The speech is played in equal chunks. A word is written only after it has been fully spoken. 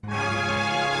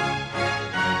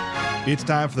It's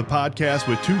time for the podcast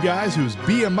with two guys whose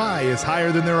BMI is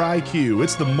higher than their IQ.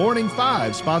 It's the Morning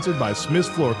Five, sponsored by Smith's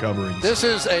Floor Coverings. This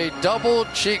is a double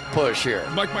cheek push here.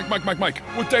 Mike.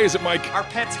 What day is it, Mike? Our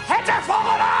pets' heads are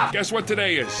falling off! Guess what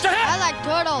today is? I like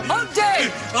turtles. Hump day!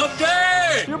 Hump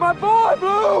day! You're my boy,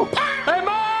 Blue! Hey,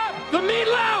 Mom! The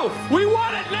meatloaf! We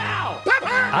want it now!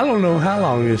 I don't know how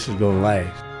long this is going to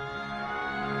last.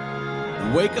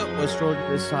 Wake up, West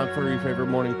Georgia. It's time for your favorite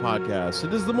morning podcast.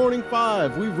 It is the Morning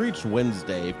Five. We've reached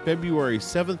Wednesday, February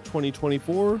 7th,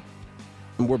 2024,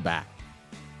 and we're back.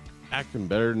 Acting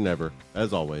better than ever,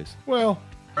 as always. Well,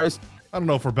 Bryce, I don't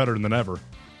know if we're better than ever,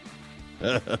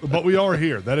 but we are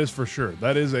here. That is for sure.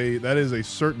 That is a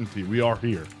certainty. We are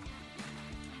here.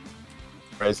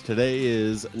 Bryce, today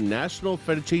is National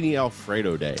Fettuccine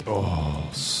Alfredo Day. Oh,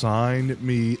 sign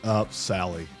me up,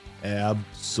 Sally.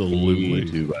 Absolutely. Me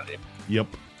too, buddy. Yep.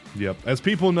 As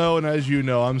people know, and as you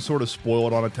know, I'm sort of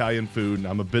spoiled on Italian food, and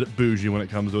I'm a bit bougie when it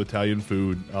comes to Italian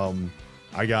food.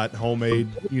 I got homemade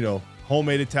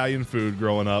Italian food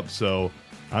growing up, so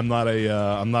I'm not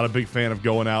a big fan of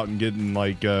going out and getting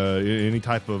like any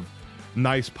type of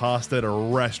nice pasta at a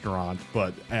restaurant.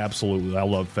 But absolutely, I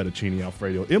love fettuccine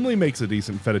Alfredo. Emily makes a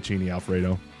decent fettuccine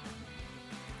Alfredo.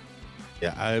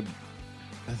 Yeah, I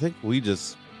think we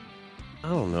just, I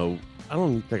don't know. I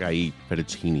don't think I eat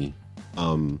fettuccine.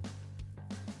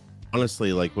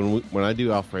 Honestly, like when I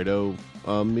do Alfredo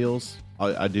meals,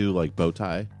 I do like bow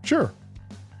tie. Sure.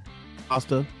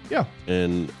 Pasta. Yeah.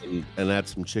 And add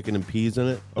some chicken and peas in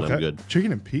it. And Okay. I'm good.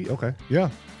 Chicken and peas. Okay. Yeah.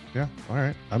 All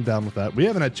right. I'm down with that. We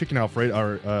haven't had chicken Alfredo.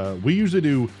 Or we usually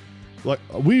do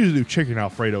chicken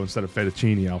Alfredo instead of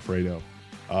fettuccine Alfredo.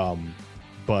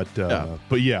 But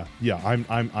yeah.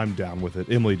 I'm down with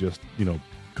it. Emily just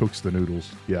cooks the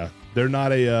noodles. Yeah. They're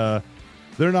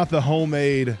not the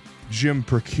homemade Jim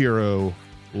Procuro,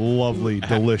 lovely,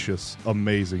 delicious,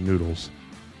 amazing noodles.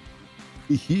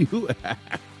 You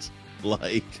act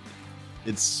like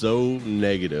it's so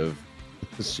negative.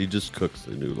 She just cooks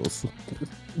the noodles.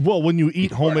 Well, when you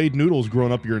eat homemade noodles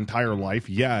growing up your entire life,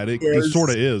 yeah, it sort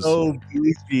of is. So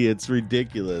beefy, it's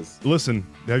ridiculous. Listen,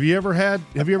 have you ever had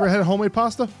homemade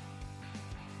pasta?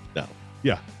 No.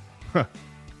 Yeah.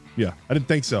 Yeah, I didn't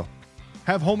think so.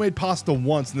 Have homemade pasta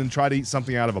once and then try to eat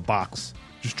something out of a box.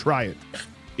 Just try it.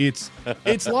 It's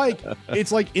like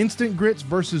instant grits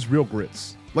versus real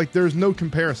grits. Like there's no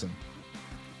comparison.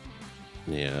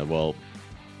 Yeah, well,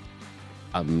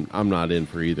 I'm not in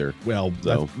for either. Well,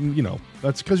 so.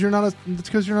 that's because you're not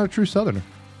a true Southerner.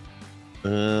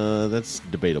 That's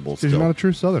debatable. Because you're not a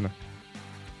true Southerner.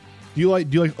 Do you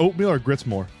like oatmeal or grits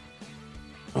more?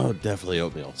 Oh, definitely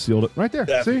oatmeal. Sealed it right there.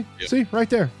 Definitely. See, right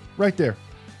there.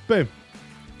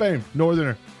 Bam,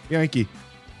 Northerner, Yankee.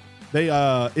 They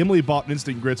Emily bought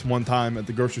instant grits one time at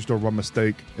the grocery store by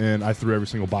mistake, and I threw every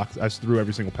single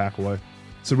pack away.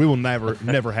 So we will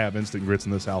never have instant grits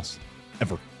in this house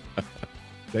ever.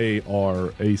 They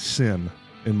are a sin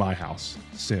in my house.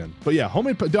 Sin. But yeah,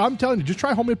 homemade. I'm telling you, just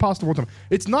try homemade pasta one time.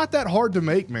 It's not that hard to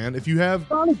make, man. If you have,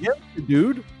 I'm not against it,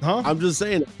 dude. Huh? I'm just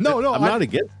saying. No, I'm not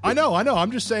against it. I know.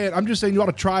 I'm just saying you ought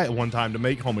to try it one time to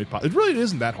make homemade pasta. It really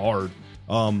isn't that hard.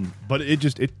 But it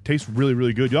tastes really,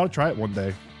 really good. You ought to try it one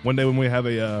day. One day when we have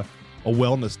a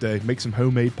wellness day, make some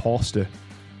homemade pasta.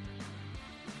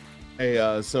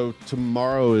 Hey, so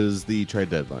tomorrow is the trade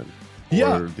deadline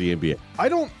for the NBA. I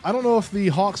don't know if the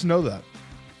Hawks know that.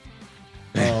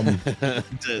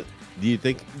 Do you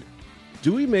think?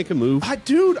 Do we make a move? I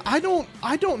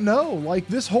don't know. Like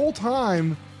this whole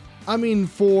time, I mean,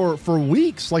 for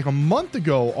weeks, like a month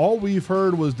ago, all we've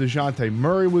heard was DeJounte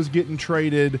Murray was getting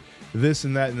traded. This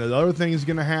and that and the other thing is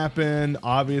going to happen.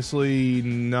 Obviously,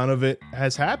 none of it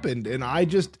has happened, and I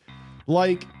just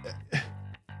I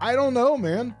don't know,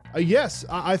 man. Yes,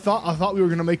 I thought we were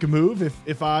going to make a move.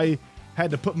 If I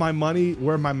had to put my money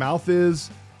where my mouth is,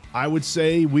 I would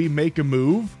say we make a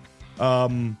move.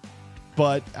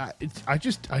 But I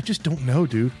just don't know,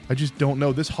 dude. I just don't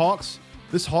know. This Hawks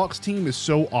team is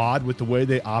so odd with the way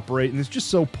they operate, and it's just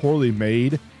so poorly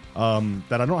made.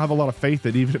 That I don't have a lot of faith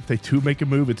that even if they do make a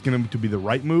move, it's going to be the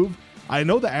right move. I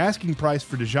know the asking price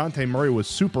for DeJounte Murray was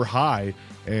super high,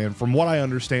 and from what I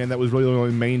understand, that was really the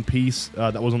only main piece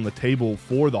that was on the table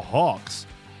for the Hawks.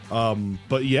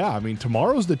 But yeah, I mean,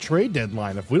 tomorrow's the trade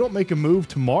deadline. If we don't make a move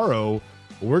tomorrow,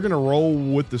 we're going to roll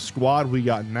with the squad we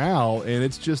got now, and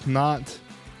it's just not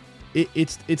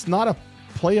it's not a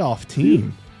playoff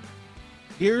team.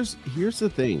 Here's the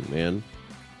thing, man.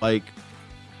 Like,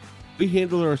 we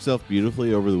handled ourselves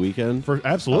beautifully over the weekend.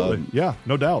 Absolutely. Yeah,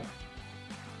 no doubt.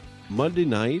 Monday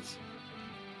night,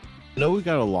 I know we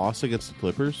got a loss against the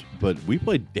Clippers, but we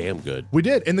played damn good. We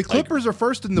did, and the Clippers are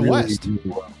first in the West.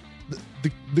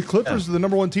 the Clippers are the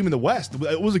number one team in the West.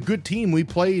 It was a good team. We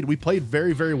played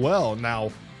very, very well.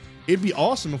 Now, it'd be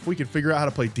awesome if we could figure out how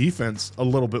to play defense a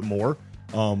little bit more.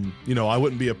 I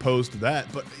wouldn't be opposed to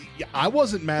that, but I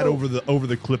wasn't mad over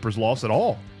the Clippers loss at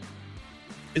all.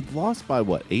 It lost by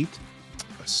what, 8?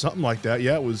 Something like that.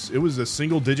 Yeah, it was a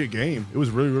single digit game. It was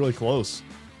really, really close.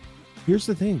 Here's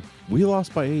the thing. We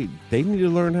lost by 8. They need to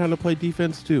learn how to play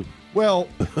defense too. Well,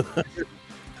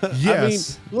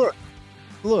 yes. I mean,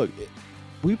 look,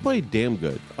 we played damn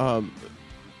good.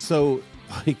 So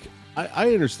like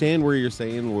I understand where you're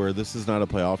saying where this is not a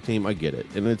playoff team. I get it.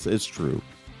 And it's true.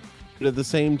 But at the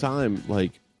same time,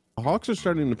 like the Hawks are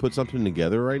starting to put something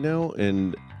together right now,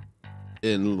 and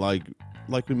like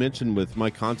we mentioned with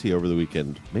Mike Conti over the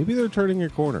weekend, maybe they're turning a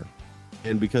corner.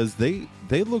 And because they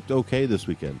looked okay this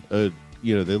weekend. They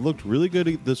looked really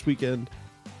good this weekend,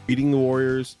 beating the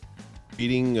Warriors,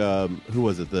 beating who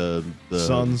was it? The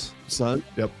Suns.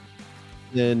 Yep.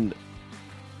 Then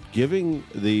giving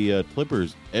the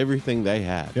Clippers everything they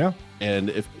had. Yeah. And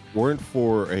if it weren't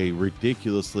for a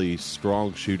ridiculously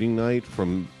strong shooting night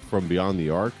from beyond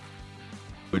the arc,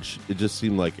 which it just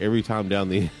seemed like every time down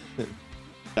the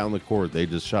court they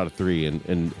just shot a 3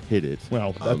 and hit it.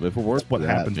 Well, if it weren't what for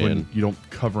happens that, when you don't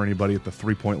cover anybody at the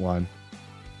 3-point line.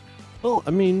 Well,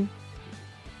 I mean,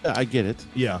 yeah, I get it.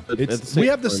 Yeah, But we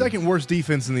have the second worst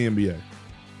defense in the NBA.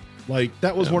 Like,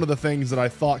 that was one of the things that I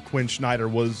thought Quinn Snyder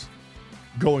was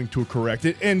going to correct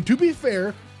it. And to be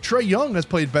fair, Trae Young has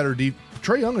played better.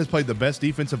 Trae Young has played the best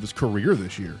defense of his career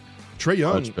this year. Trae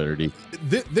Young, much better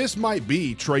defense. This might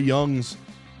be Trae Young's.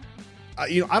 I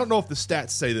don't know if the stats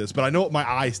say this, but I know what my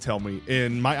eyes tell me.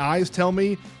 And my eyes tell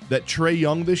me that Trae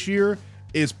Young this year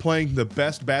is playing the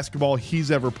best basketball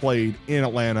he's ever played in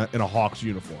Atlanta in a Hawks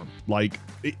uniform. Like,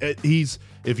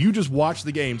 if you just watch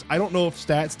the games, I don't know if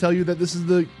stats tell you that this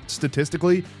is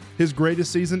statistically his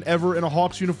greatest season ever in a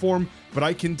Hawks uniform, but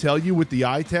I can tell you with the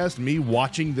eye test, me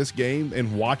watching this game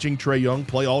and watching Trae Young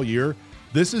play all year,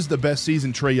 this is the best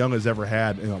season Trae Young has ever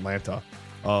had in Atlanta.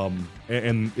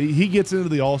 And he gets into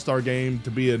the All-Star game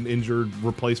to be an injured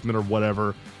replacement or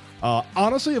whatever.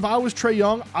 Honestly, if I was Trae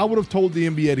Young, I would have told the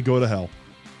NBA to go to hell.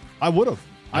 I would have.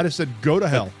 I'd have said, go to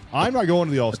hell. I'm not going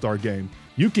to the All-Star game.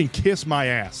 You can kiss my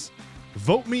ass.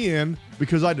 Vote me in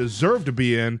because I deserve to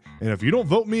be in. And if you don't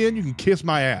vote me in, you can kiss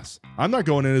my ass. I'm not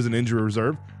going in as an injury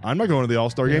reserve. I'm not going to the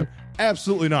All-Star game.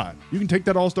 Absolutely not. You can take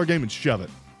that All-Star game and shove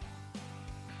it.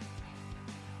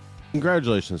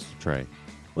 Congratulations to Trae.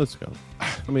 Let's go.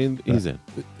 I mean, he's in.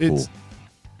 It's,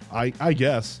 cool. I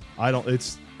guess. I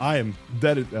am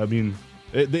that. I mean,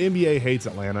 the NBA hates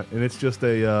Atlanta, and it's just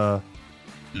a.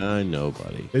 I know,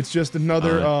 buddy. It's just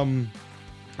another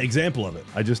example of it.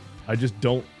 I just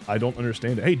don't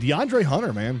understand it. Hey, DeAndre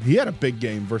Hunter, man, he had a big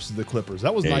game versus the Clippers.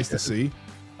 That was nice to see.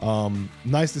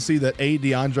 Nice to see that A,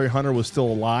 DeAndre Hunter was still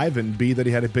alive, and B, that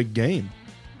he had a big game.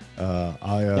 It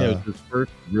was his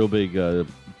first real big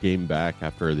game back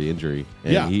after the injury,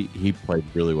 and he played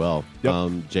really well. Yep.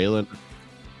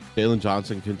 Jalen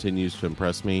Johnson continues to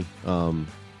impress me. Who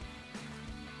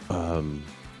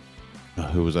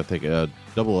was, I think,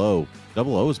 Double O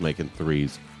was making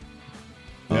threes.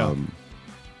 Yeah.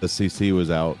 The CC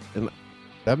was out, and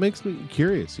that makes me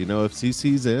curious. If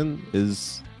CC's in,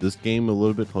 is this game a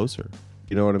little bit closer?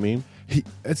 You know what I mean?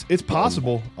 It's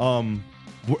possible.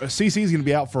 CC's going to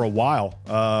be out for a while.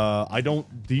 I don't.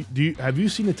 Have you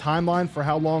seen the timeline for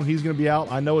how long he's going to be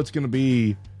out? I know it's going to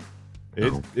be.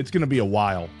 It's going to be a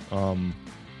while.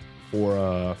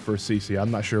 For CC,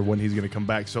 I'm not sure when he's going to come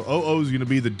back. So OO's going to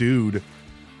be the dude.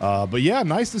 But yeah,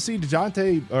 nice to see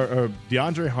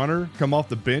DeAndre Hunter come off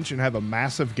the bench and have a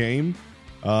massive game.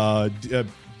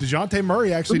 DeJounte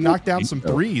Murray actually knocked down some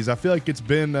threes. I feel like it's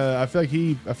been. I feel like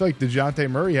DeJounte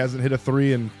Murray hasn't hit a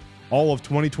three in all of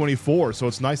 2024. So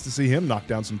it's nice to see him knock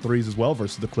down some threes as well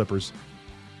versus the Clippers.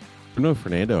 Bruno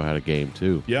Fernando had a game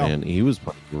too. Yeah, and he was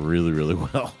playing really, really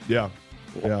well. Yeah.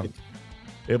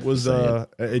 It was.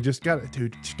 It just got.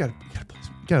 Dude, you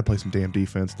gotta play some damn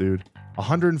defense, dude.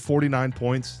 149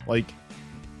 points. Like,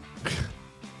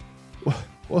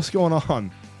 what's going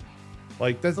on?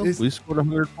 Like, we scored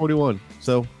 141.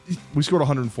 So we scored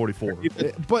 144.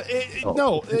 But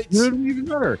it's even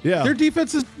better. Yeah, their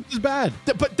defense is bad.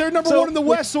 But they're number one in the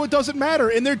West, so it doesn't matter.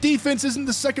 And their defense isn't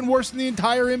the second worst in the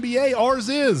entire NBA. Ours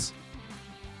is.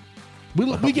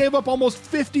 We gave up almost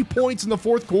 50 points in the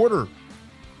fourth quarter.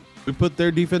 We put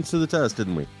their defense to the test,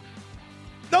 didn't we?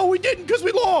 No, we didn't, because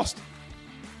we lost.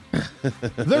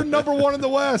 They're number one in the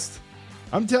West.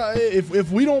 I'm telling you,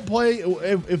 if we don't play,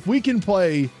 if we can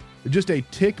play just a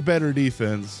tick better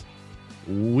defense,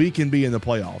 we can be in the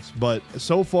playoffs. But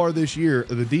so far this year,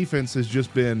 the defense has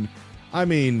just been, I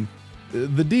mean,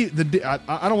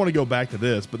 I don't want to go back to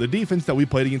this, but the defense that we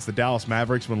played against the Dallas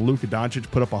Mavericks when Luka Doncic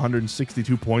put up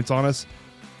 162 points on us,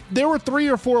 there were 3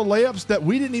 or 4 layups that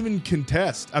we didn't even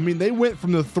contest. I mean, they went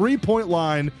from the 3-point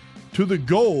line to the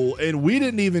goal, and we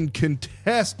didn't even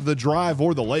contest the drive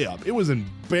or the layup. It was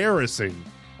embarrassing.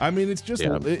 I mean, it's just,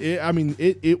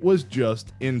 it was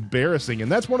just embarrassing. And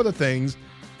that's one of the things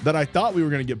that I thought we were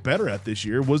going to get better at this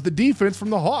year was the defense from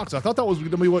the Hawks. I thought that was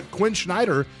going to be what Quinn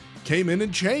Snyder came in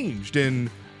and changed. And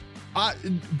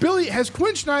Billy, has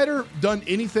Quinn Snyder done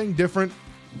anything different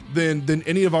than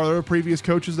any of our other previous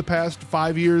coaches the past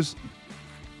 5 years?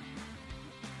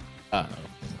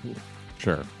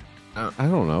 Sure. I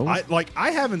don't know.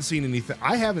 I haven't seen anything.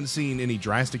 I haven't seen any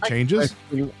drastic changes.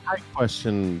 I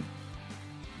question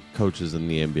coaches in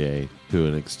the NBA to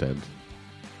an extent.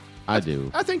 I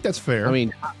do. I think that's fair. I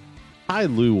mean, Ty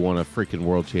Lue won a freaking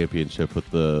world championship with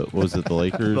the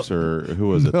Lakers or who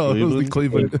was it? No, it was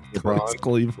Cleveland. It's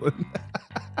Cleveland.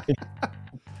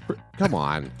 Come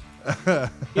on. You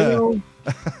know?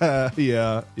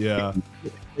 Yeah.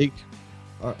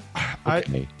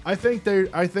 Okay. I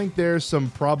think there's some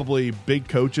probably big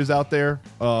coaches out there.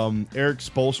 Eric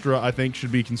Spoelstra, I think,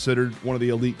 should be considered one of the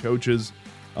elite coaches.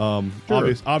 Sure.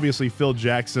 Obviously Phil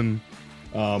Jackson.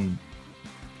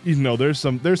 There's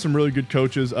some really good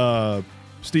coaches.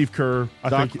 Steve Kerr. I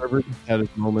think Rivers had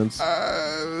his moments.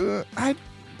 I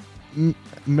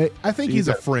think he's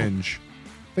a fringe.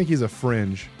 I think he's a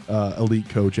fringe elite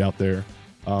coach out there.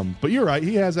 But you're right.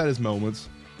 He has had his moments.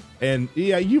 And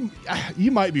yeah, you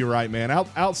might be right, man.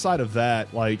 Outside of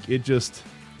that, like it just,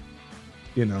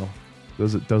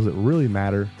 does it really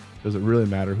matter? Does it really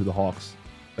matter who the Hawks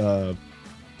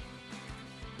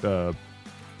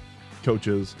coach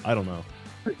is? I don't know.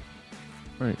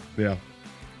 Right. Yeah.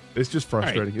 It's just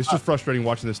frustrating. Right. It's just frustrating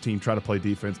watching this team try to play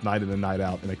defense night in and night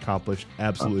out and accomplish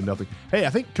absolutely nothing. Hey, I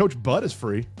think Coach Bud is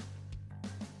free.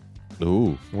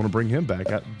 Ooh, I want to bring him back.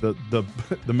 The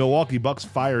Milwaukee Bucks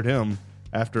fired him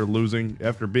after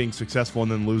being successful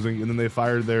and then losing, and then they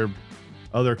fired their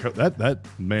other coach. That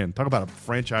man, talk about a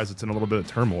franchise that's in a little bit of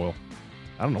turmoil.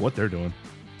 I don't know what they're doing.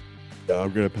 Yeah,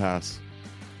 I'm gonna pass.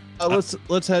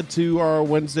 Let's head to our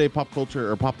Wednesday Pop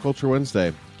Culture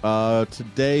Wednesday.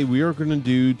 Today we are going to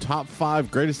do top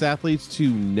 5 greatest athletes to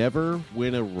never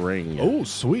win a ring. Oh,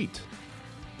 sweet.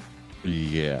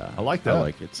 Yeah. I like that. I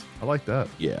like it. I like that.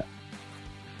 Yeah.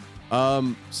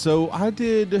 So I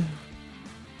did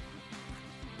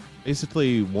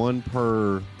basically one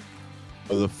per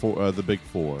of the big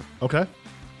 4. Okay.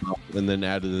 And then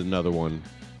added another one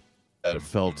that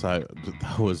felt that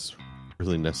was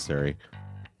really necessary.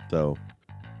 So,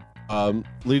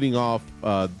 leading off,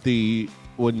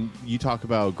 when you talk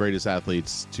about greatest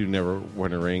athletes to never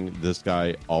win a ring, this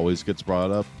guy always gets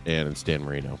brought up, and it's Dan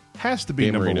Marino. Has to be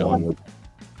Dan number Marino. 1.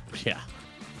 Yeah,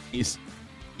 he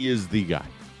is the guy,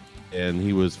 and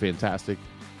he was fantastic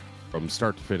from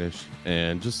start to finish,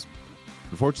 and just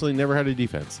unfortunately never had a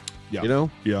defense. Yeah,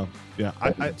 yeah.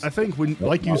 I think when,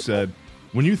 like you said,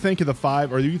 when you think of the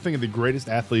 5, or you think of the greatest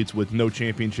athletes with no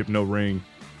championship, no ring,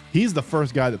 he's the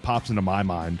first guy that pops into my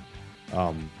mind.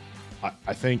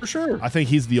 I think for sure. I think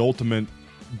he's the ultimate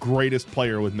greatest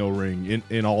player with no ring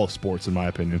in all of sports, in my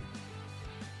opinion.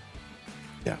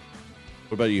 Yeah.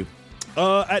 What about you?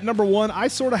 At number 1, I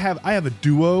have a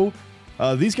duo.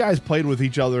 These guys played with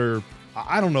each other.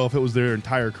 I don't know if it was their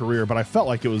entire career, but I felt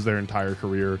like it was their entire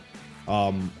career.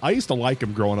 I used to like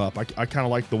them growing up. I kind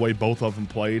of liked the way both of them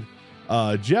played.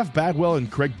 Jeff Bagwell and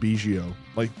Craig Biggio.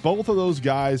 Like, both of those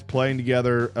guys playing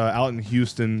together out in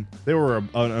Houston, they were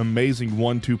an amazing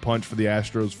 1-2 punch for the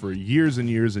Astros for years and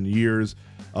years and years.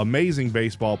 Amazing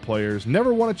baseball players.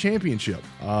 Never won a championship.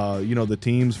 The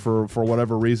teams, for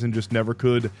whatever reason, just never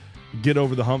could get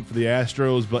over the hump for the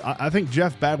Astros. But I think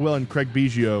Jeff Bagwell and Craig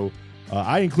Biggio,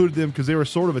 I included them because they were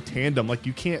sort of a tandem. Like,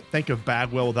 you can't think of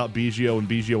Bagwell without Biggio and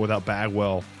Biggio without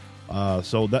Bagwell.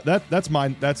 So that's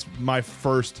my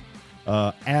first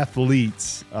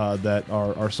athletes that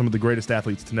are some of the greatest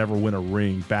athletes to never win a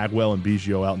ring. Bagwell and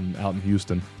Biggio out in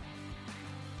Houston.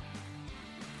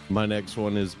 My next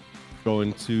one is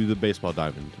going to the baseball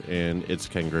diamond, and it's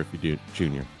Ken Griffey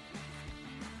Jr.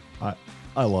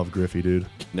 I love Griffey, dude.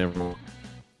 Never.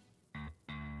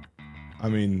 I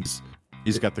mean,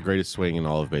 he's got the greatest swing in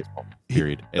all of baseball.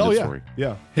 Period. End of story.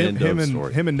 Yeah. Him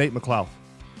and Nate McLouth.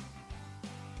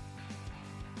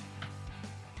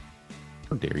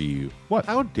 How dare you? What?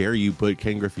 How dare you put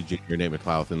Ken Griffey Jr. and Nate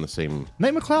McLouth in the same?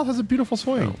 Nate McLouth has a beautiful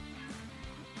swing. No.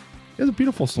 He has a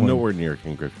beautiful swing. Nowhere near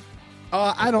Ken Griffey.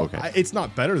 I don't. Okay. It's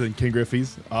not better than Ken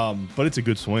Griffey's, but it's a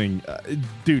good swing,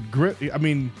 dude.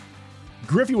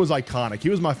 Griffey was iconic. He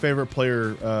was my favorite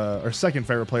player, or second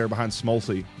favorite player behind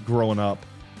Smoltzy growing up.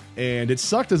 And it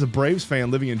sucked as a Braves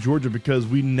fan living in Georgia because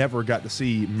we never got to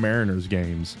see Mariners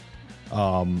games.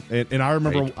 And I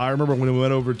remember when we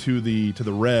went over to the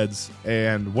Reds,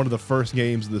 and one of the first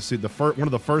games of the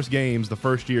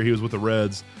first year he was with the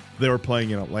Reds, they were playing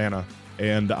in Atlanta,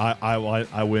 and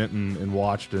I went and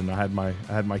watched, and I had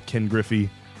my Ken Griffey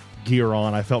gear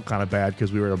on. I felt kind of bad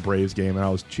because we were at a Braves game and I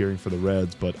was cheering for the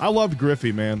Reds, but I loved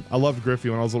Griffey, man. I loved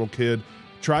Griffey when I was a little kid.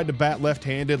 Tried to bat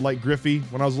left-handed like Griffey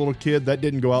when I was a little kid. That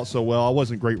didn't go out so well. I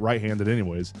wasn't great right-handed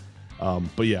anyways.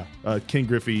 But yeah, Ken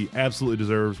Griffey absolutely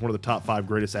deserves one of the top 5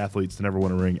 greatest athletes to never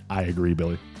win a ring. I agree,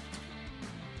 Billy.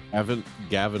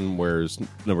 Gavin wears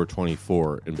number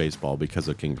 24 in baseball because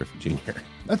of Ken Griffey Jr.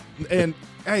 And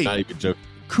hey, not even joking.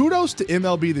 Kudos to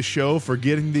MLB The Show for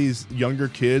getting these younger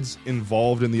kids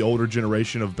involved in the older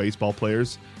generation of baseball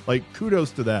players. Like,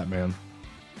 kudos to that, man.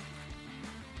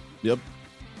 Yep.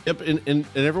 And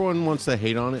everyone wants to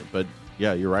hate on it, but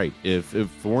yeah, you're right. If it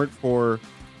weren't for,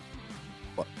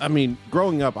 I mean,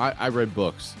 growing up, I read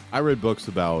books. I read books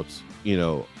about,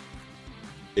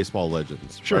 baseball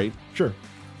legends, right? Sure.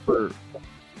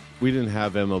 We didn't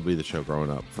have MLB The Show growing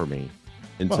up for me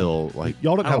until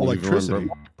y'all didn't have electricity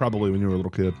probably when you were a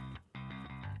little kid.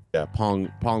 Yeah,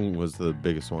 Pong was the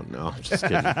biggest one. No, I'm just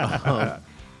kidding.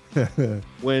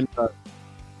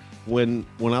 When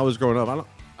I was growing up,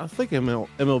 I think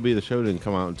MLB The Show didn't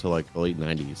come out until like the late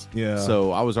 90s. Yeah.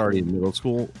 So I was already in middle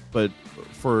school. But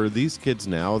for these kids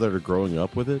now that are growing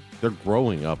up with it, they're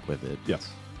growing up with it. Yes.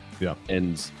 Yeah.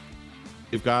 And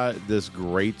they've got this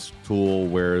great tool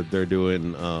where they're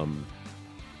doing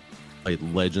like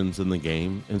legends in the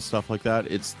game and stuff like that.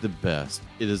 It's the best.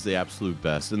 It is the absolute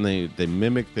best. And they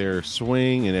mimic their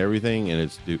swing and everything. And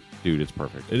it's, dude, it's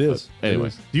perfect. It is. But anyway.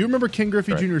 Do you remember Ken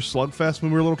Griffey Jr. Slugfest when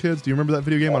we were little kids? Do you remember that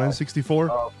video game on N64?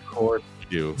 Of course you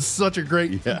do. Such a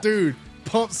great dude.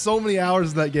 Pumped so many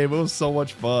hours in that game. It was so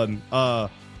much fun.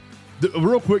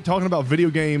 Real quick, talking about video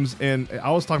games, and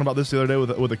I was talking about this the other day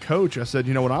with a coach. I said,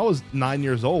 when I was 9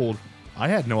 years old, I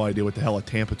had no idea what the hell a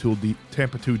Tampa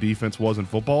 2 defense was in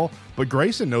football, but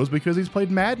Grayson knows because he's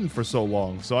played Madden for so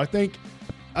long. So I think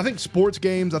sports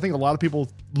games, I think a lot of people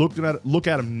look at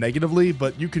them negatively,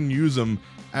 but you can use them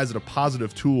as a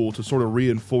positive tool to sort of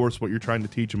reinforce what you're trying to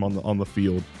teach them on the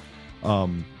field.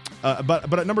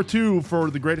 But at number 2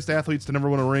 for the greatest athletes to never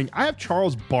win a ring, I have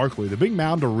Charles Barkley, the big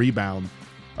mound to rebound.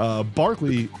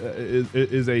 Barkley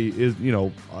is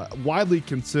widely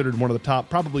considered one of the top,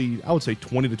 probably I would say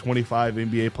 20 to 25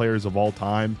 NBA players of all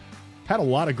time. Had a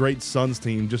lot of great Suns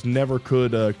team, just never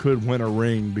could win a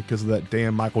ring because of that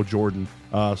damn Michael Jordan.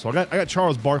 So I got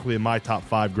Charles Barkley in my top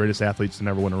 5 greatest athletes to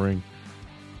never win a ring.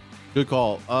 Good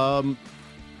call.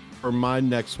 For my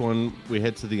next one, we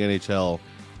head to the NHL.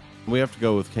 We have to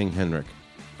go with King Henrik.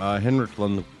 Henrik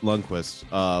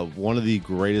Lundqvist, one of the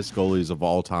greatest goalies of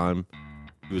all time.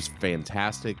 He was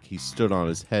fantastic. He stood on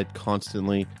his head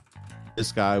constantly.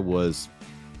 This guy was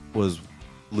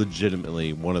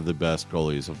legitimately one of the best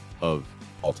goalies of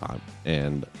all time,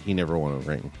 and he never won a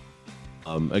ring.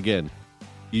 Again,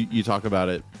 you talk about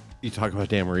it. You talk about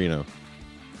Dan Marino.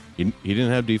 He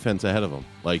didn't have defense ahead of him.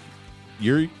 Like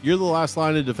you're the last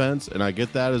line of defense, and I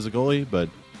get that as a goalie, but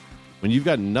when you've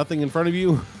got nothing in front of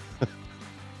you, it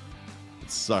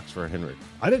sucks for Henrik.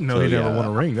 I didn't know he never won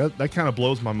a ring. That kind of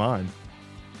blows my mind.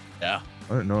 Yeah.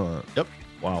 I didn't know that. Yep.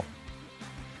 Wow.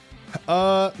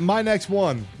 My next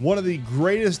one of the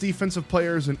greatest defensive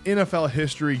players in NFL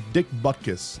history, Dick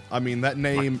Butkus. I mean, that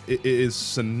name is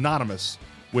synonymous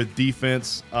with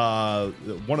defense.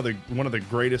 One of the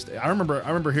greatest. I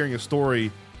remember hearing a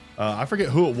story. I forget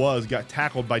who it was. Got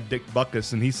tackled by Dick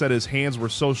Butkus, and he said his hands were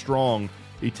so strong.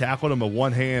 He tackled him with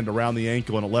one hand around the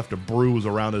ankle, and it left a bruise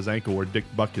around his ankle where Dick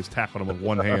Butkus tackled him with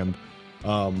one hand.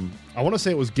 I want to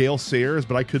say it was Gale Sayers,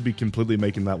 but I could be completely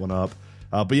making that one up.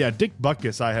 But yeah, Dick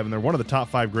Butkus I have in there. One of the top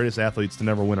 5 greatest athletes to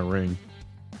never win a ring.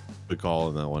 Good call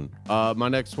on that one. My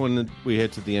next one, we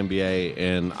head to the NBA,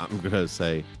 and I'm going to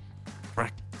say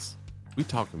practice. We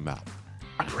talking about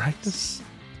Practice?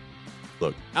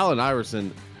 Look, Allen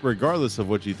Iverson, regardless of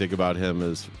what you think about him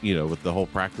as, with the whole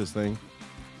practice thing,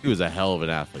 he was a hell of an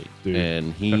athlete. Dude.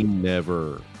 And he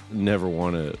never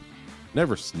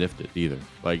sniffed it either.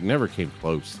 Like, never came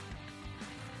close.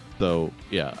 So,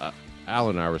 yeah,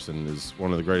 Allen Iverson is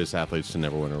one of the greatest athletes to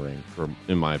never win a ring,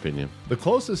 in my opinion. The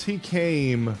closest he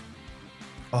came...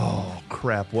 Oh,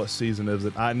 crap. What season is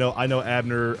it? I know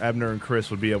Abner and Chris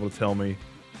would be able to tell me.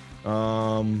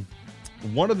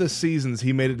 One of the seasons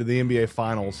he made it to the NBA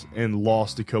Finals and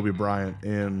lost to Kobe Bryant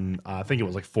in, I think it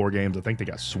was like 4 games. I think they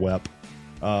got swept.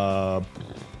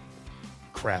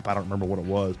 crap, I don't remember what it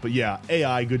was. But yeah,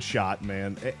 AI, good shot,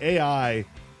 man. AI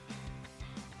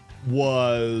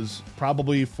was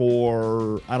probably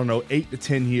for, I don't know, 8 to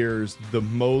 10 years, the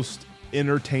most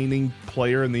entertaining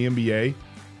player in the NBA.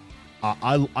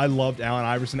 I loved Allen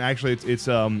Iverson. Actually, it's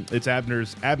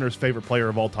Abner's favorite player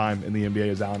of all time in the NBA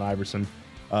is Allen Iverson.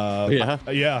 Yeah.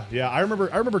 I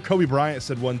remember Kobe Bryant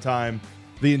said one time,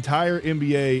 the entire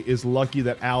NBA is lucky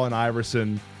that Allen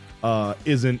Iverson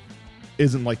isn't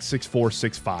like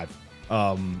 6'4",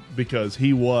 6'5", because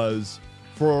he was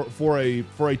for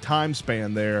a time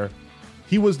span there,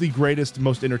 he was the greatest,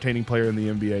 most entertaining player in the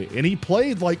NBA, and he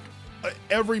played like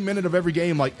every minute of every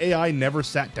game. Like AI never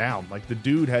sat down. Like the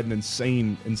dude had an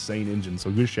insane engine. So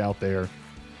good shout there.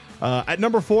 At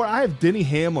number 4, I have Denny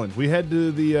Hamlin. We head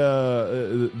to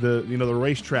the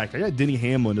racetrack. I got Denny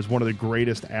Hamlin as one of the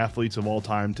greatest athletes of all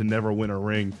time to never win a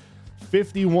ring.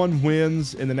 51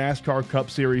 wins in the NASCAR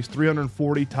Cup Series,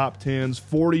 340 top 10s,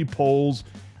 40 poles.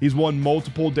 He's won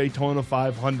multiple Daytona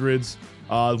 500s,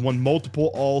 won multiple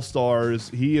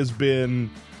All-Stars. He has been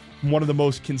one of the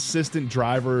most consistent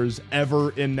drivers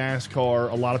ever in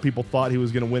NASCAR. A lot of people thought he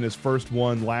was going to win his first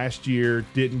one last year.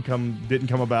 Didn't come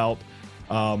about.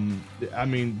 Denny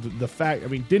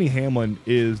Hamlin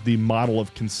is the model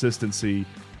of consistency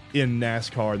in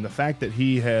NASCAR, and the fact that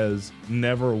he has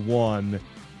never won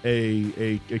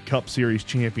a Cup Series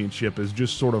championship is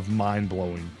just sort of mind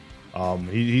blowing.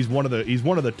 He's one of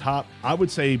the top. I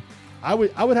would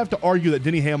have to argue that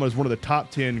Denny Hamlin is one of the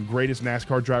top 10 greatest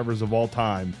NASCAR drivers of all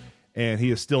time, and he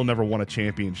has still never won a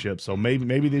championship. So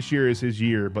maybe this year is his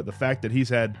year, but the fact that he's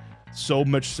had so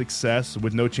much success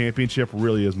with no championship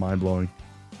really is mind blowing.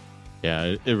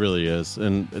 Yeah, it really is,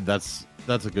 and that's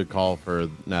a good call for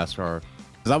NASCAR.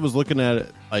 Because I was looking at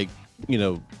it, like,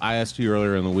 I asked you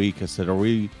earlier in the week. I said, "Are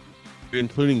we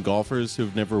including golfers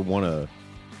who've never won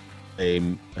a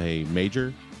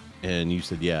major?" And you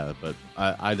said, "Yeah," but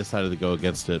I decided to go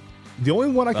against it. The only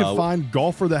one I could find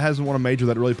golfer that hasn't won a major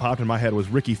that really popped in my head was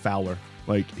Ricky Fowler.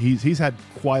 Like he's had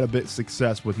quite a bit of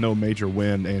success with no major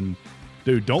win, and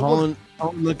dude, Colin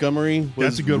Montgomery was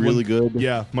that's a good really one. good.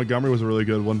 Yeah, Montgomery was a really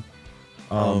good one.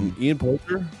 Ian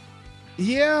Poulter?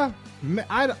 Yeah,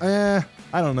 I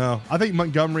don't know. I think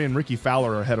Montgomery and Ricky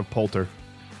Fowler are ahead of Poulter.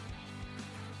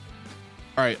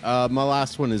 All right, my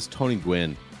last one is Tony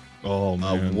Gwynn. Oh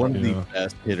man, one of the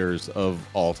best hitters of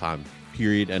all time.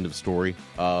 Period. End of story.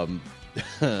 You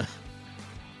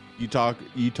talk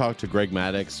to Greg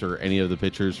Maddux or any of the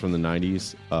pitchers from the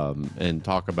 90s, and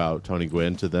talk about Tony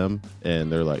Gwynn to them, and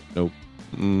they're like, nope,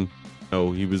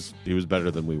 no, he was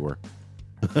better than we were.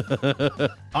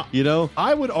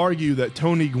 I would argue that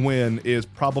Tony Gwynn is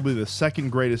probably the second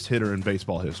greatest hitter in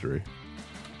baseball history.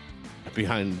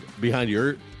 Behind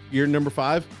your number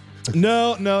 5?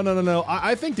 No.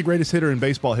 I think the greatest hitter in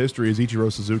baseball history is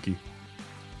Ichiro Suzuki.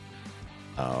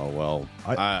 Oh well,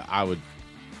 I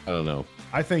don't know.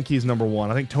 I think he's number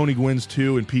 1. I think Tony Gwynn's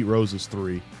 2 and Pete Rose is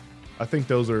 3. I think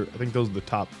those are the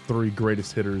top 3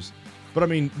 greatest hitters. But I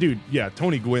mean, dude, yeah,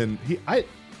 Tony Gwynn.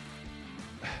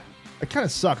 It kind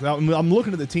of sucked. I'm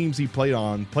looking at the teams he played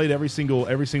on. Played every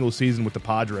single season with the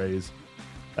Padres.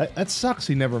 That sucks.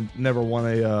 He never won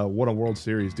a World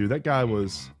Series, dude. That guy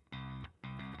was.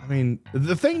 I mean,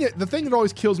 the thing that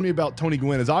always kills me about Tony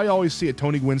Gwynn is I always see a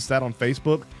Tony Gwynn stat on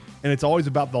Facebook, and it's always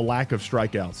about the lack of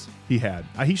strikeouts he had.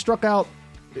 He struck out.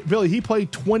 Billy, he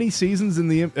played 20 seasons in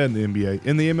the NBA.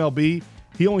 In the MLB,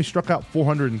 he only struck out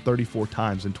 434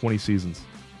 times in 20 seasons.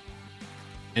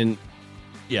 And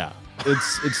yeah.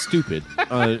 It's stupid.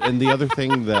 And the other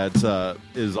thing that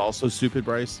is also stupid,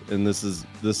 Bryce, and this is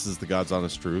the God's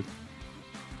honest truth.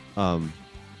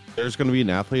 There's going to be an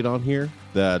athlete on here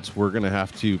that we're going to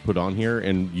have to put on here,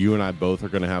 and you and I both are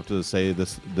going to have to say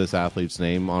this athlete's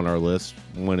name on our list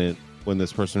when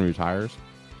this person retires.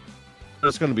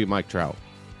 It's going to be Mike Trout.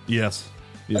 Yes.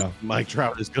 Yeah. Mike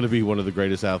Trout is going to be one of the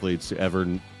greatest athletes to ever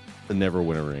never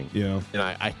win a ring. Yeah. And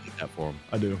I hate that for him.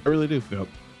 I do. I really do. Yep.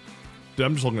 Dude,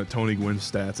 I'm just looking at Tony Gwynn's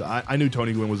stats. I knew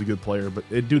Tony Gwynn was a good player, but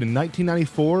dude, in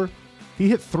 1994, he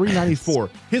hit 394.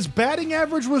 His batting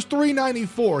average was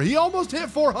 394. He almost hit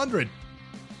 400.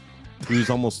 He was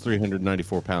almost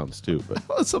 394 pounds too, but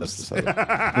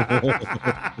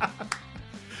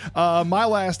my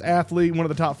last athlete, one of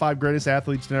the top 5 greatest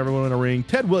athletes to never win a ring,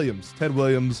 Ted Williams. Ted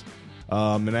Williams,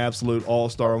 an absolute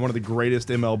all-star, one of the greatest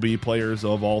MLB players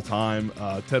of all time.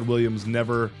 Ted Williams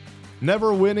never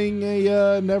winning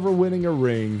a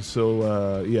ring.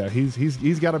 So yeah,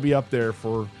 he's got to be up there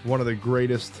for one of the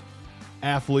greatest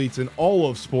athletes in all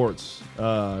of sports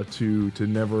to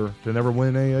never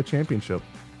win a championship.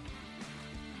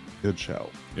 Good show.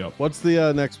 Yep. What's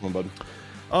the next one, bud?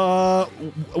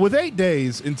 With 8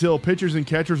 days until pitchers and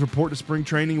catchers report to spring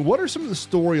training, what are some of the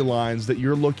storylines that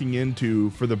you're looking into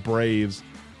for the Braves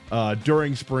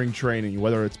during spring training?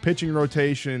 Whether it's pitching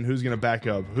rotation, who's going to back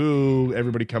up who,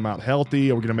 everybody come out healthy,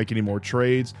 are we going to make any more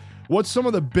trades? What's some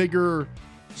of the bigger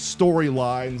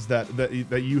storylines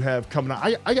that you have coming out?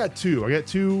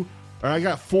 I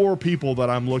got 4 people that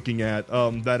I'm looking at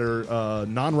that are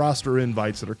non-roster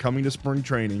invites that are coming to spring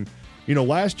training. You know,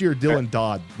 last year Dylan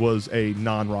Dodd was a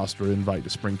non-roster invite to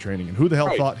spring training, and who the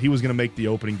hell thought he was going to make the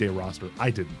opening day roster?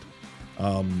 I didn't.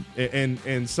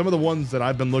 And some of the ones that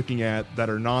I've been looking at that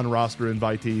are non-roster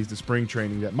invitees to spring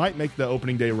training that might make the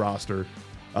opening day roster.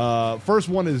 First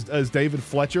one is David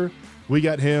Fletcher. We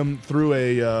got him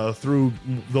through through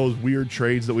those weird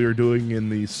trades that we were doing in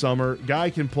the summer.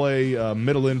 Guy can play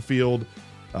middle infield.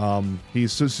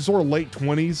 He's sort of late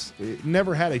 20s.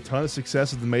 Never had a ton of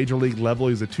success at the major league level.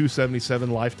 He's a 277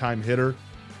 lifetime hitter.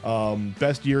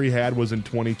 Best year he had was in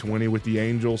 2020 with the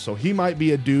Angels. So he might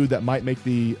be a dude that might make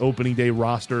the opening day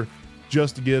roster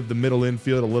just to give the middle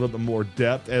infield a little bit more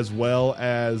depth, as well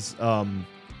as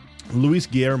Luis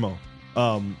Guillermo.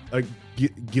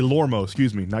 Guillermo,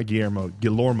 excuse me, not Guillermo.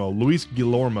 Guillermo. Luis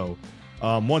Guillermo.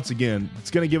 Once again,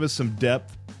 it's going to give us some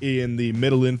depth in the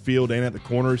middle infield and at the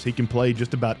corners. He can play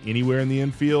just about anywhere in the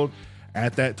infield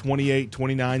at that 28,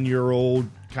 29-year-old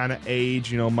kind of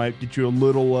age. You know, might get you a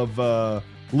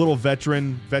little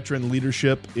veteran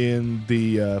leadership in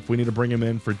the if we need to bring him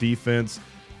in for defense.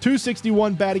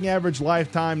 261 batting average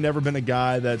lifetime. Never been a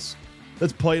guy that's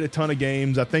played a ton of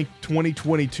games. I think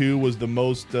 2022 was the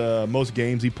most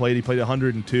games he played. He played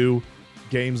 102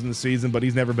 games in the season, but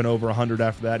he's never been over 100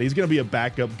 after that. He's going to be a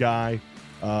backup guy.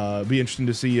 Be interesting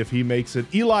to see if he makes it.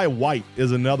 Eli White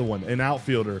is another one, an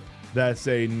outfielder that's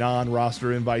a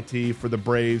non-roster invitee for the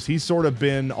Braves. He's sort of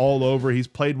been all over. He's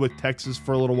played with Texas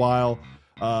for a little while.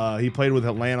 He played with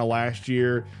Atlanta last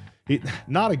year.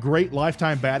 Not a great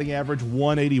lifetime batting average,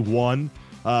 181.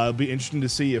 Be interesting to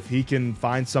see if he can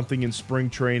find something in spring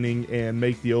training and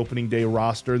make the opening day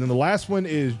roster. And then the last one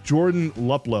is Jordan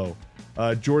Luplow.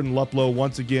 Jordan Luplow,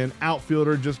 once again,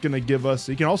 outfielder, just going to give us,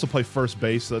 he can also play first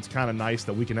base, so it's kind of nice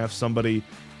that we can have somebody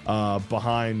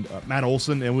behind Matt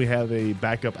Olson, and we have a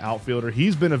backup outfielder.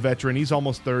 He's been a veteran. He's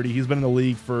almost 30. He's been in the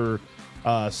league for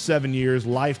 7 years,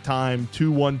 lifetime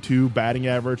 212 batting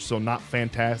average, so not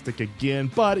fantastic again,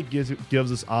 but it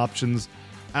gives us options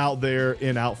out there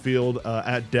in outfield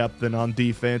at depth and on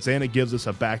defense, and it gives us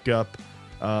a backup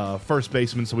first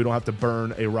baseman, so we don't have to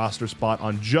burn a roster spot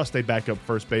on just a backup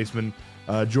first baseman.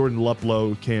 Jordan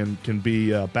Luplow can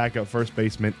be a backup first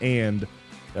baseman and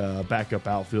backup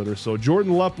outfielder. So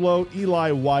Jordan Luplow,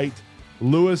 Eli White,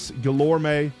 Luis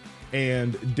Guillermo,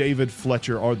 and David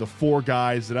Fletcher are the 4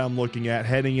 guys that I'm looking at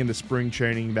heading into spring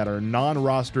training that are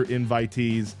non-roster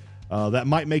invitees that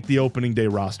might make the opening day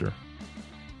roster.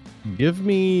 Give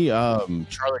me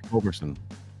Charlie Culberson.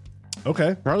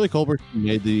 Okay. Charlie Culberson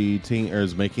made the team, or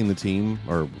is making the team,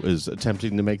 or is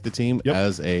attempting to make the team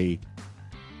as a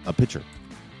pitcher.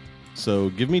 So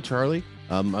give me Charlie.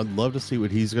 I'd love to see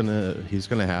what he's gonna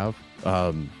have.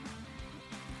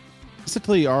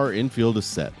 Basically, our infield is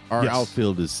set. Our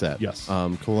outfield is set. Yes.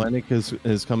 Kalenic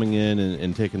is coming in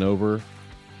and taking over.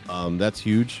 That's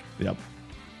huge. Yep.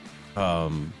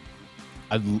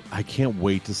 I can't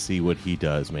wait to see what he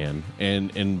does, man.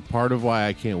 And part of why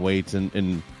I can't wait,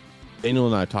 and Daniel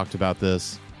and I talked about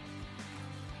this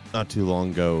not too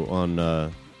long ago on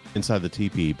Inside the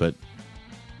TP, but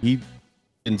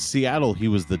in Seattle, he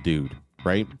was the dude,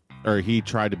 right? Or he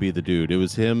tried to be the dude. It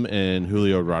was him and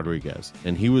Julio Rodriguez,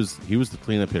 and he was the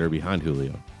cleanup hitter behind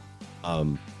Julio.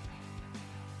 He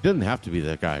doesn't have to be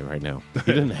that guy right now.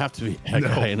 He doesn't have to be that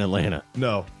guy in Atlanta.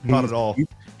 No, not at all.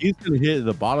 He's going to hit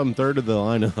the bottom third of the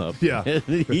lineup. Yeah.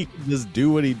 And he can just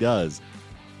do what he does.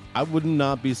 I would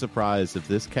not be surprised if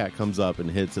this cat comes up and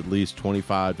hits at least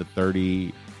 25 to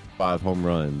 35 home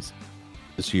runs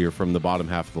this year from the bottom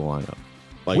half of the lineup.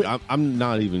 Like, I'm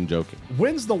not even joking.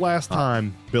 When's the last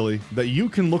time, Billy, that you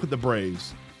can look at the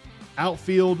Braves,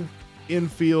 outfield,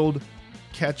 infield,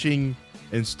 catching,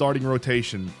 and starting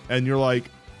rotation, and you're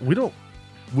like, we don't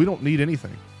need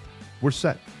anything. We're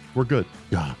set. We're good.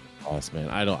 God, boss, man.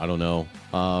 I don't know.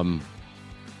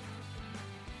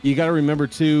 You got to remember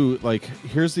too. Like,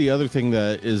 here's the other thing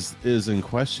that is in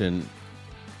question.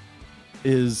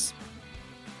 Is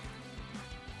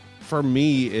for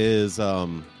me is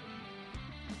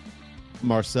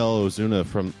Marcell Ozuna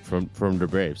from the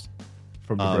Braves.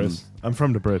 From the Braves. I'm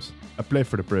from the Braves. I play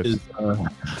for the Braves.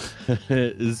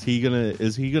 Is he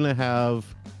gonna have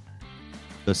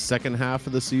the second half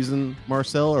of the season,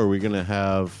 Marcell, or are we gonna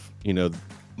have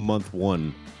month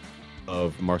one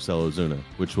of Marcelo Ozuna,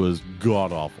 which was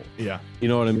god awful. Yeah. You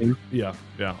know what I mean? Yeah.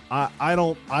 I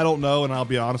don't know, and I'll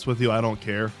be honest with you, I don't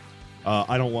care.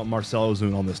 I don't want Marcelo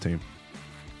Ozuna on this team.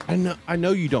 I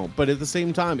know you don't, but at the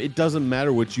same time, it doesn't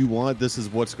matter what you want. This is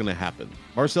what's going to happen.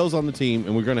 Marcel's on the team,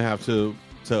 and we're going to have to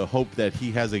hope that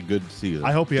he has a good season.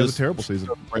 I hope he has a terrible season.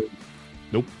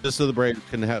 Nope. Just so the Braves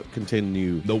can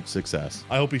continue success.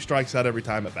 I hope he strikes out every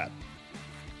time at bat.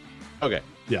 Okay.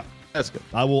 Yeah. That's good.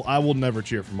 I will never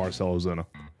cheer for Marcelo Ozuna.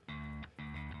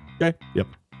 Okay. Yep.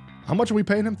 How much are we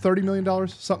paying him? $30 million?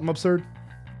 Something absurd?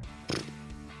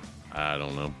 I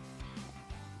don't know.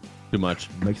 Too much.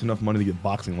 Makes enough money to get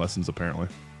boxing lessons, apparently.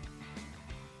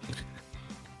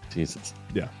 Jesus.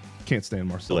 Yeah. Can't stand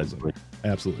Marcelo Allegedly. Ozuna.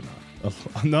 Absolutely not.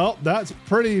 No, that's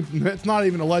pretty. It's not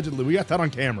even allegedly. We got that on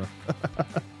camera.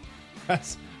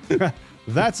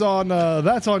 that's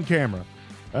on camera.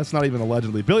 That's not even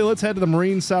allegedly. Billy, let's head to the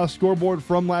Marine South Scoreboard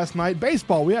from last night.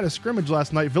 Baseball, we had a scrimmage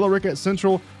last night. Villa Rica at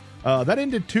Central. That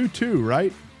ended 2-2,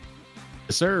 right?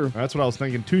 Yes, sir. That's what I was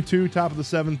thinking. 2-2, top of the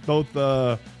seventh.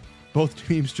 Both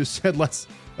teams just said, let's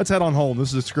head on home. This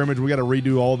is a scrimmage. We got to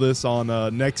redo all this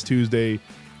on next Tuesday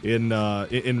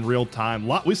in real time.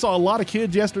 We saw a lot of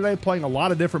kids yesterday playing a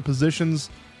lot of different positions.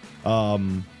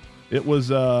 It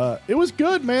was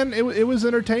good, man. It was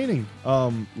entertaining.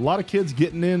 A lot of kids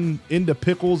getting into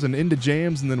pickles and into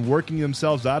jams and then working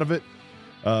themselves out of it.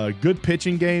 Good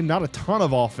pitching game, not a ton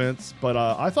of offense, but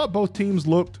I thought both teams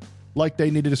looked like they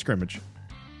needed a scrimmage.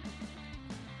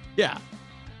 Yeah.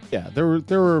 There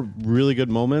were really good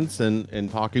moments, and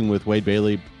talking with Wade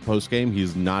Bailey post game,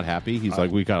 he's not happy. He's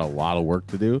like, we got a lot of work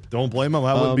to do. Don't blame him.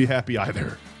 I wouldn't be happy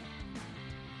either.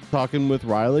 Talking with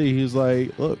Riley, he's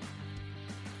like, look,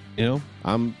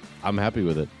 I'm happy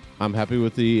with it. I'm happy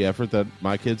with the effort that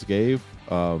my kids gave.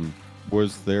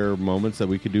 Was there moments that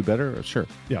we could do better? Sure.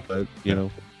 Yeah. But,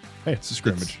 hey, it's a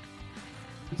scrimmage.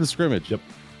 It's a scrimmage. Yep.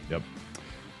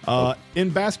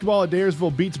 In basketball,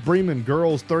 Adairsville beats Bremen.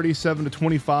 Girls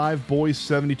 37-25, boys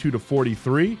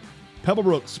 72-43.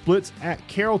 Pebblebrook splits at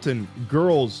Carrollton.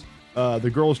 The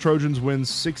girls Trojans win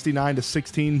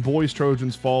 69-16. Boys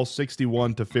Trojans fall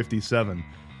 61-57.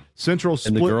 Central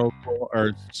split. And the girls,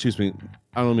 excuse me,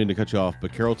 I don't mean to cut you off,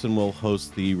 but Carrollton will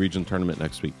host the region tournament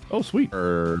next week. Oh, sweet.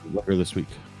 Or later this week.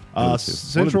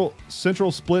 Central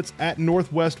splits at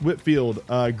Northwest Whitfield.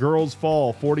 Girls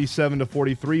fall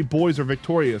 47-43. Boys are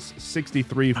victorious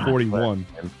 63-41.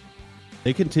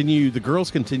 The girls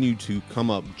continue to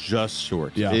come up just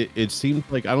short. Yeah. It seems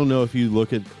like, I don't know if you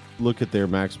look at their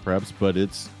max preps, but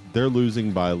they're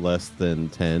losing by less than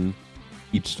 10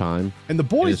 each time. And the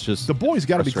boys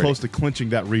got to be close to clinching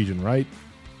that region, right?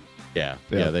 Yeah.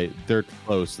 They're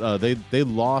close. They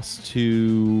lost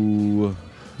to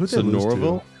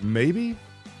Sonoraville. Maybe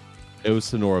it was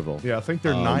Sonoraville. Yeah, I think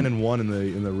they're 9-1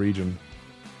 in the region.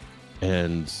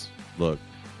 And look,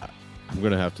 I'm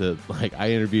gonna have to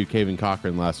I interviewed Caven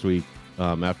Cochran last week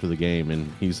after the game,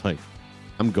 and he's like,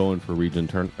 "I'm going for region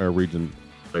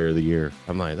player of the year."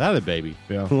 I'm like, "That a baby."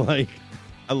 Yeah,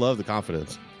 I love the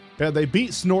confidence. Yeah, they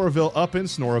beat Sonoraville up in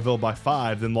Sonoraville by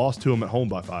 5, then lost to them at home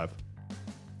by 5.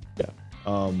 Yeah.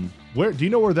 Where do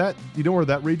you know where that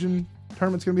region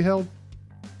tournament's gonna be held?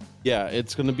 Yeah,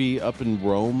 it's going to be up in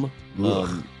Rome.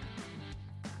 Well,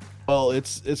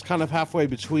 it's kind of halfway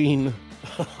between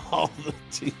all the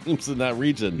teams in that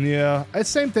region. Yeah, it's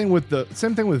same thing with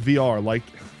VR.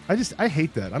 I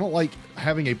hate that. I don't like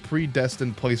having a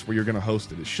predestined place where you're going to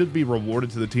host it. It should be rewarded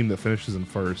to the team that finishes in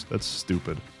first. That's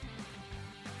stupid.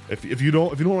 If you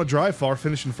don't want to drive far,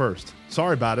 finish in first.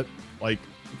 Sorry about it.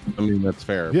 That's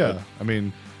fair. Yeah,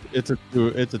 it's a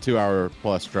 2-hour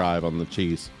plus drive on the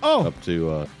cheese. Oh, up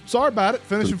to. Sorry about it.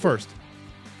 Finish in first.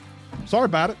 Sorry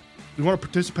about it. You want a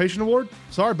participation award?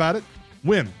 Sorry about it.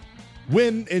 Win,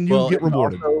 and you get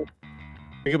rewarded. Also,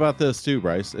 think about this too,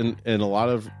 Bryce. In a lot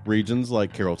of regions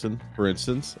like Carrollton, for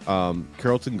instance,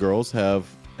 Carrollton girls have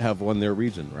won their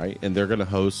region, right? And they're going to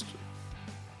host.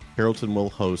 Carrollton will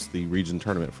host the region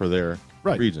tournament for their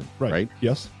region, right?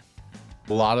 Yes.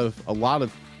 A lot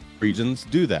of regions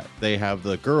do that. They have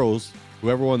the girls,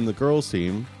 whoever won the girls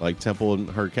team, like Temple and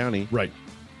Heard County, right,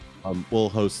 will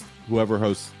host whoever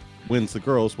wins the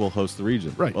girls will host the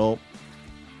region. Right. Well,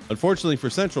 unfortunately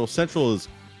for Central is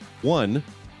won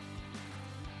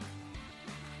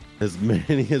as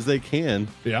many as they can.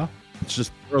 Yeah. It's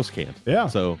just the girls can't. Yeah.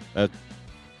 So the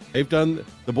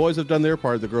boys have done their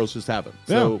part, the girls just haven't.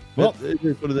 Yeah. So well,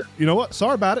 you know what?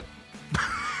 Sorry about it.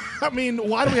 I mean,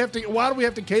 why do we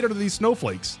have to cater to these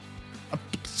snowflakes?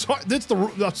 Sorry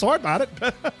about it.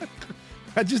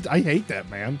 I hate that,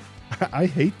 man. I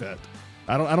hate that.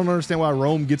 I don't understand why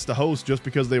Rome gets to host just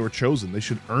because they were chosen. They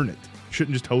should earn it.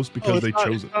 shouldn't just host because they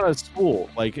chose it. It's not a school.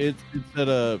 Like it's at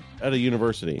a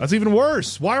university. That's even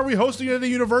worse. Why are we hosting it at a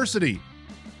university?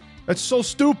 That's so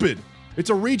stupid. It's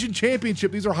a region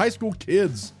championship. These are high school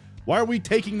kids. Why are we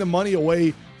taking the money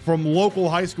away from local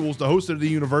high schools to host it at a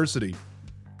university?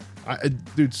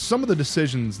 Dude, some of the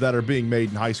decisions that are being made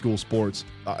in high school sports,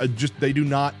 they do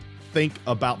not think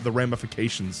about the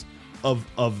ramifications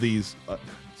of these.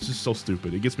 It's just so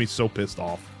stupid. It gets me so pissed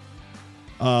off.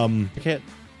 I can't.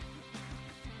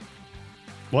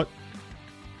 What?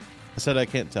 I said I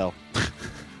can't tell.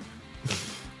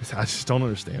 I just don't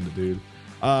understand it, dude.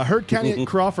 Hurt County and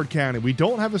Crawford County. We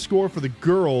don't have a score for the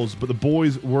girls, but the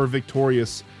boys were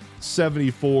victorious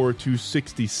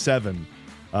 74-67.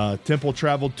 Temple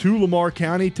traveled to Lamar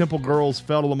County. Temple girls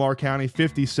fell to Lamar County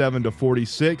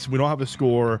 57-46. We don't have a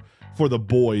score for the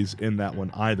boys in that one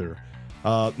either.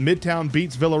 Midtown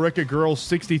beats Villa Rica girls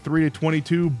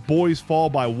 63-22. Boys fall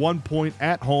by 1 point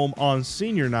at home on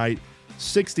senior night,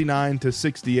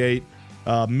 69-68.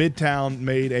 Midtown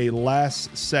made a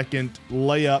last-second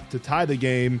layup to tie the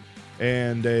game,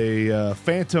 and a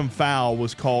phantom foul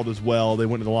was called as well. They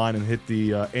went to the line and hit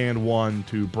the and one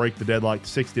to break the deadlock,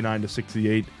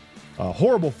 69-68.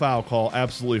 Horrible foul call,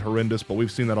 absolutely horrendous, but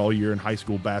we've seen that all year in high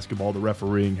school basketball. The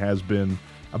refereeing has been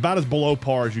about as below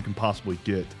par as you can possibly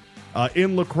get.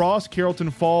 In lacrosse, Carrollton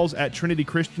Falls at Trinity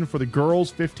Christian for the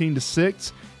girls,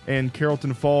 15-6, and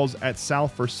Carrollton Falls at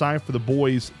South Forsyth for the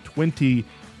boys,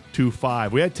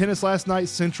 20-5. We had tennis last night,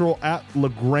 Central at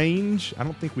LaGrange. I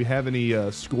don't think we have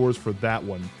any scores for that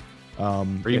one.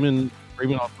 Freeman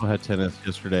also had tennis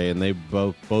yesterday, and they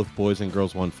both boys and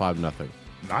girls won 5-0.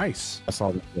 Nice. I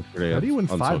saw this yesterday. How do you win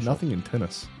on 5-0 in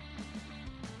tennis?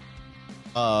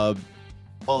 Well,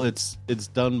 it's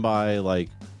done by like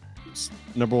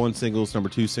number 1 singles, number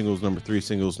 2 singles, number 3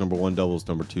 singles, number 1 doubles,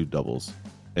 number 2 doubles,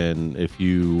 and if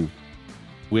you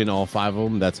win all 5 of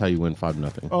them, that's how you win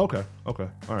 5-0. Oh, okay.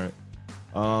 All right.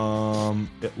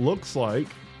 It looks like.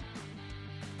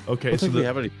 Okay, so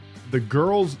the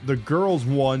girls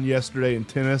won yesterday in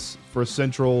tennis for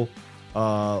Central.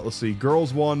 Let's see,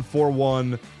 girls won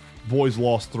 4-1, boys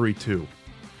lost 3-2.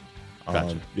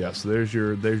 Gotcha. Yeah, so there's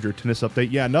your tennis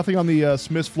update. Yeah, nothing on the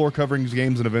Smith's floor coverings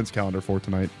games and events calendar for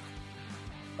tonight.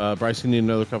 Bryce, you need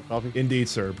another cup of coffee? Indeed,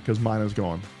 sir, because mine is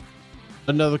gone.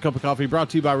 Another cup of coffee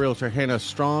brought to you by Realtor Hannah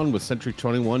Strawn with Century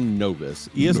 21 Novus.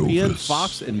 ESPN,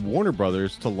 Fox, and Warner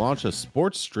Brothers to launch a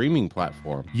sports streaming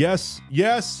platform. Yes.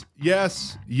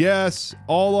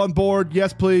 All on board.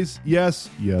 Yes, please. Yes,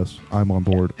 I'm on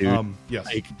board. Dude, yes.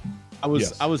 Like,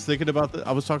 I was thinking about this.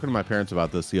 I was talking to my parents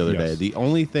about this the other day. Yes. The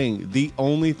only thing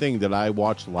that I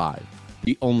watch live,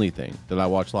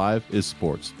 is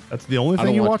sports. That's the only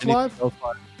thing you watch live?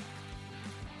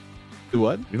 Do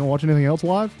what? You don't watch anything else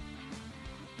live?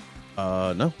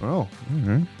 No. Oh, all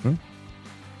right. Well,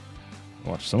 I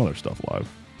watch some other stuff live.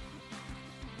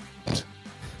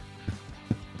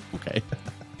 Okay.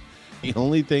 The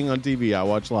only thing on TV I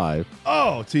watch live.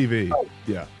 Oh, TV. Oh.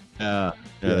 Yeah.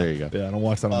 There you go. Yeah, I don't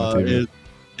watch that on the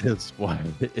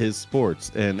TV. Is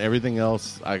sports, and everything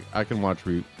else I can watch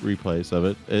replays of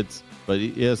it. But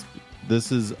yes,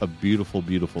 this is a beautiful,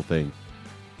 beautiful thing.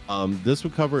 This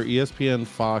would cover ESPN,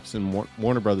 Fox, and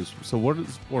Warner Brothers. So what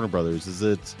is Warner Brothers? Is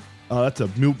it? That's a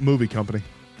movie company.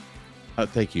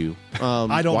 Thank you.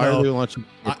 I don't know. Why are they launching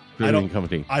a streaming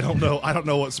company? I don't know. I don't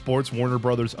know what sports Warner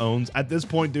Brothers owns. At this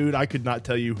point, dude, I could not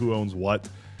tell you who owns what.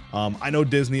 I know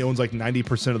Disney owns like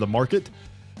 90% of the market.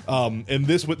 And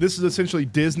this is essentially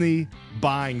Disney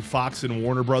buying Fox and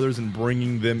Warner Brothers and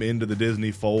bringing them into the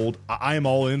Disney fold. I am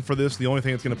all in for this. The only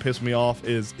thing that's going to piss me off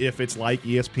is if it's like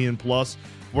ESPN Plus,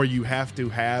 where you have to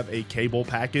have a cable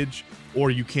package,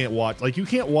 or you can't watch like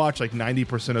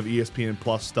 90% of ESPN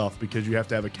Plus stuff because you have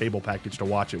to have a cable package to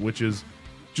watch it, which is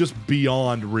just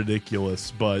beyond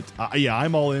ridiculous. But yeah,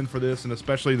 I'm all in for this, and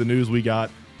especially the news we got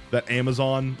that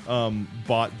Amazon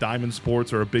bought Diamond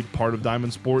Sports, or a big part of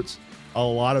Diamond Sports. A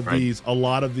lot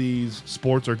of these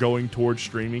sports are going towards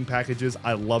streaming packages.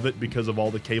 I love it because of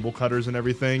all the cable cutters and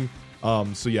everything.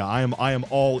 So yeah, I am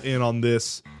all in on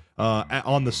this.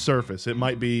 On the surface, it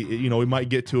might be, we might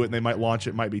get to it and they might launch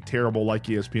it. Might be terrible like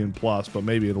ESPN Plus, but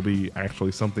maybe it'll be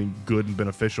actually something good and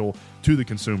beneficial to the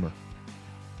consumer.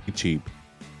 Be cheap.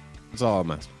 That's all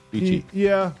I'm asking. Be cheap.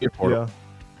 Yeah.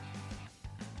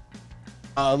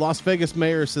 Las Vegas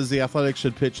mayor says the Athletics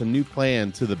should pitch a new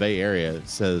plan to the Bay Area. It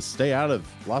says stay out of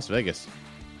Las Vegas.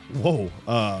 Whoa.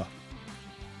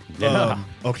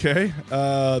 Okay.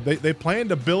 They plan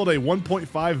to build a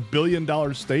 $1.5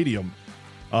 billion stadium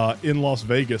in Las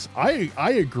Vegas. I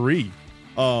agree.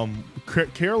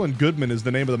 Carolyn Goodman is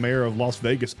the name of the mayor of Las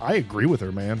Vegas. I agree with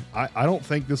her, man. I don't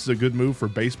think this is a good move for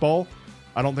baseball.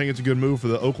 I don't think it's a good move for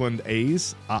the Oakland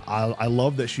A's. I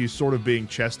love that she's sort of being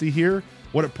chesty here.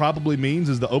 What it probably means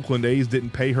is the Oakland A's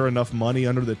didn't pay her enough money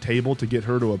under the table to get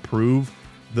her to approve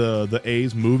the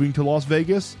A's moving to Las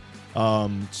Vegas.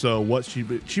 So what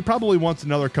she probably wants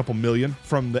another couple million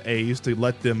from the A's to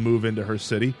let them move into her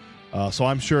city. So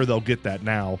I'm sure they'll get that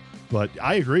now. But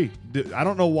I agree. I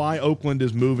don't know why Oakland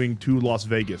is moving to Las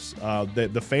Vegas.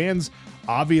 The fans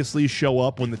obviously show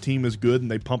up when the team is good and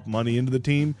they pump money into the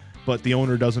team, but the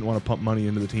owner doesn't want to pump money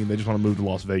into the team. They just want to move to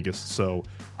Las Vegas. So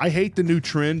I hate the new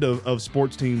trend of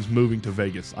sports teams moving to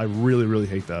Vegas. I really, really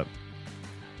hate that.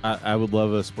 I would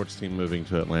love a sports team moving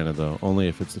to Atlanta, though, only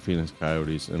if it's the Phoenix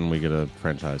Coyotes and we get a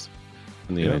franchise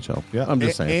in the NHL. Yeah, I'm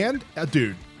just saying. And,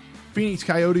 dude, Phoenix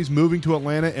Coyotes moving to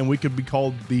Atlanta and we could be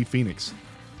called the Phoenix.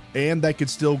 And that could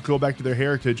still go back to their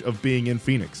heritage of being in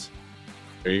Phoenix.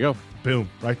 There you go. Boom.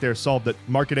 Right there. Solved it.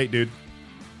 Market 8, dude.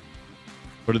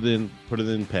 Put it in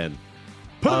pen.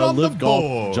 Put it on Live the Golf,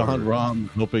 board. John Rahm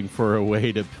hoping for a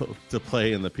way to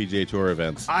play in the PGA Tour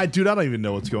events. I don't even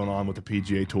know what's going on with the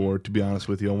PGA Tour, to be honest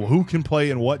with you. Who can play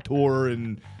in what tour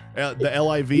and the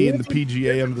LIV and the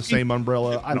PGA under the same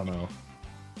umbrella? I don't know.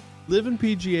 Live and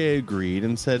PGA agreed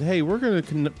and said, hey, we're going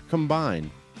to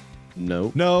combine.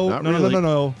 No,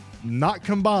 not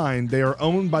combined. They are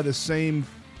owned by the same.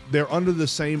 They're under the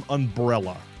same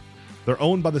umbrella. They're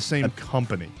owned by the same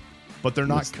company, but they're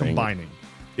not combining.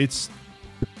 It's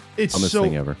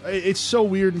so it's so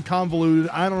weird and convoluted.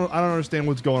 I don't understand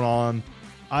what's going on.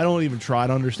 I don't even try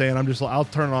to understand. I'll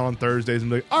turn it on Thursdays and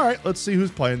be like, all right, let's see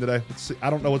who's playing today. Let's see. I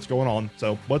don't know what's going on,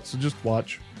 so let's just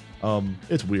watch.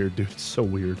 It's weird, dude. It's so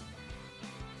weird.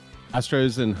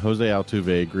 Astros and Jose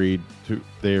Altuve agreed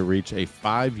they reach a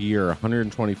 5-year,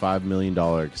 $125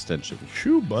 million extension.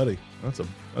 Shoo, buddy. That's a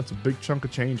big chunk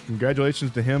of change.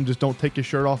 Congratulations to him. Just don't take your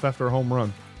shirt off after a home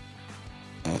run.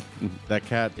 That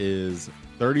cat is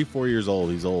 34 years old.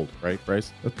 He's old, right,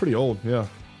 Bryce? That's pretty old, yeah.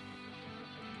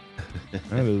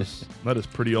 that is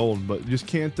pretty old, but you just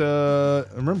can't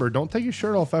remember, don't take your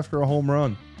shirt off after a home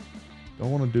run.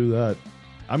 Don't want to do that.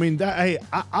 I mean,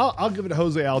 I'll give it to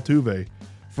Jose Altuve.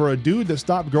 For a dude that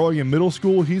stopped growing in middle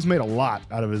school, he's made a lot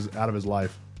out of his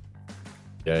life.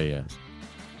 Yeah, he has.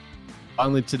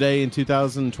 Finally, today in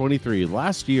 2023,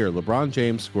 last year, LeBron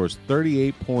James scores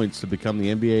 38 points to become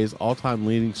the NBA's all-time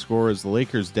leading scorer as the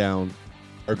Lakers go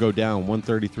down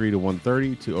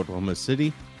 133-130 to Oklahoma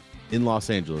City in Los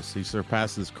Angeles. He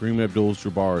surpasses Kareem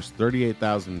Abdul-Jabbar's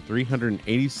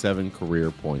 38,387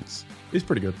 career points. He's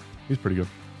pretty good.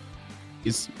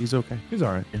 He's okay. He's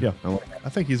all right. Yeah. I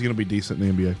think he's going to be decent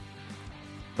in the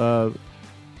NBA.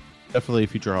 Definitely a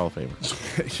future Hall of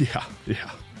Famer. Yeah.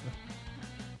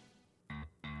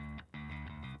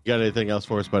 You got anything else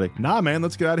for us, buddy? Nah, man.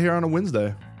 Let's get out of here on a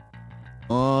Wednesday.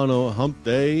 On a hump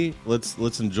day.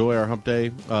 Let's enjoy our hump day.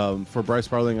 For Bryce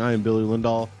Barling, I am Billy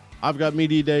Lindahl. I've got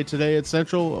Media Day today at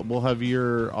Central. We'll have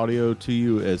your audio to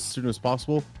you as soon as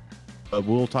possible.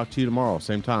 We'll talk to you tomorrow,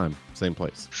 same time, same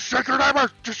place. Shake your neighbors!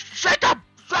 Just shake them!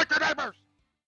 Shake your neighbors!